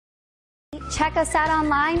Check us out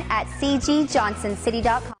online at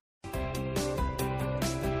cgjohnsoncity.com.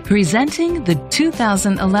 Presenting the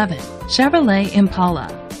 2011 Chevrolet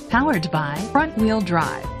Impala. Powered by front-wheel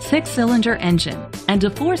drive, 6-cylinder engine, and a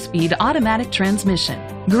 4-speed automatic transmission.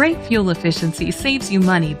 Great fuel efficiency saves you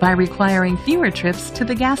money by requiring fewer trips to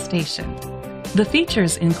the gas station. The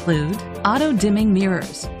features include auto-dimming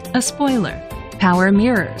mirrors, a spoiler, power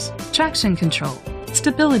mirrors, traction control,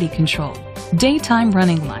 stability control, daytime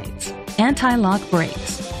running lights, anti-lock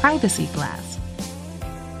brakes, privacy glass.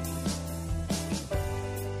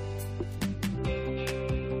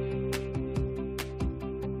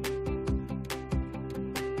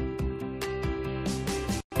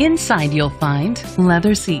 Inside you'll find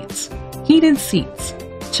leather seats, heated seats,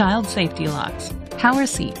 child safety locks, power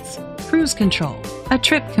seats, cruise control, a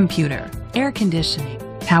trip computer, air conditioning,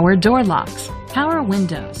 power door locks, power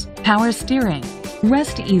windows, power steering.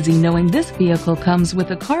 Rest easy knowing this vehicle comes with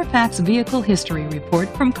a Carfax Vehicle History Report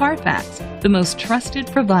from Carfax, the most trusted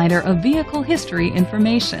provider of vehicle history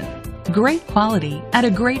information. Great quality at a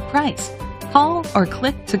great price. Call or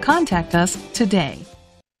click to contact us today.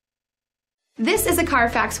 This is a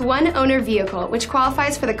Carfax one-owner vehicle which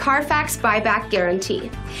qualifies for the Carfax buyback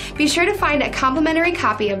guarantee. Be sure to find a complimentary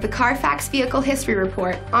copy of the Carfax Vehicle History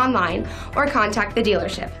Report online or contact the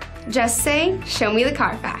dealership. Just say, "Show me the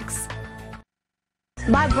Carfax."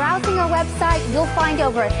 By browsing our website, you'll find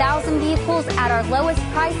over 1,000 vehicles at our lowest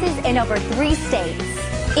prices in over 3 states.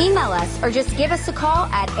 Email us or just give us a call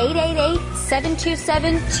at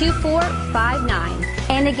 888-727-2459.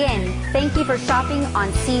 And again, thank you for shopping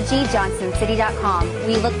on cgjohnsoncity.com.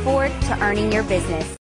 We look forward to earning your business.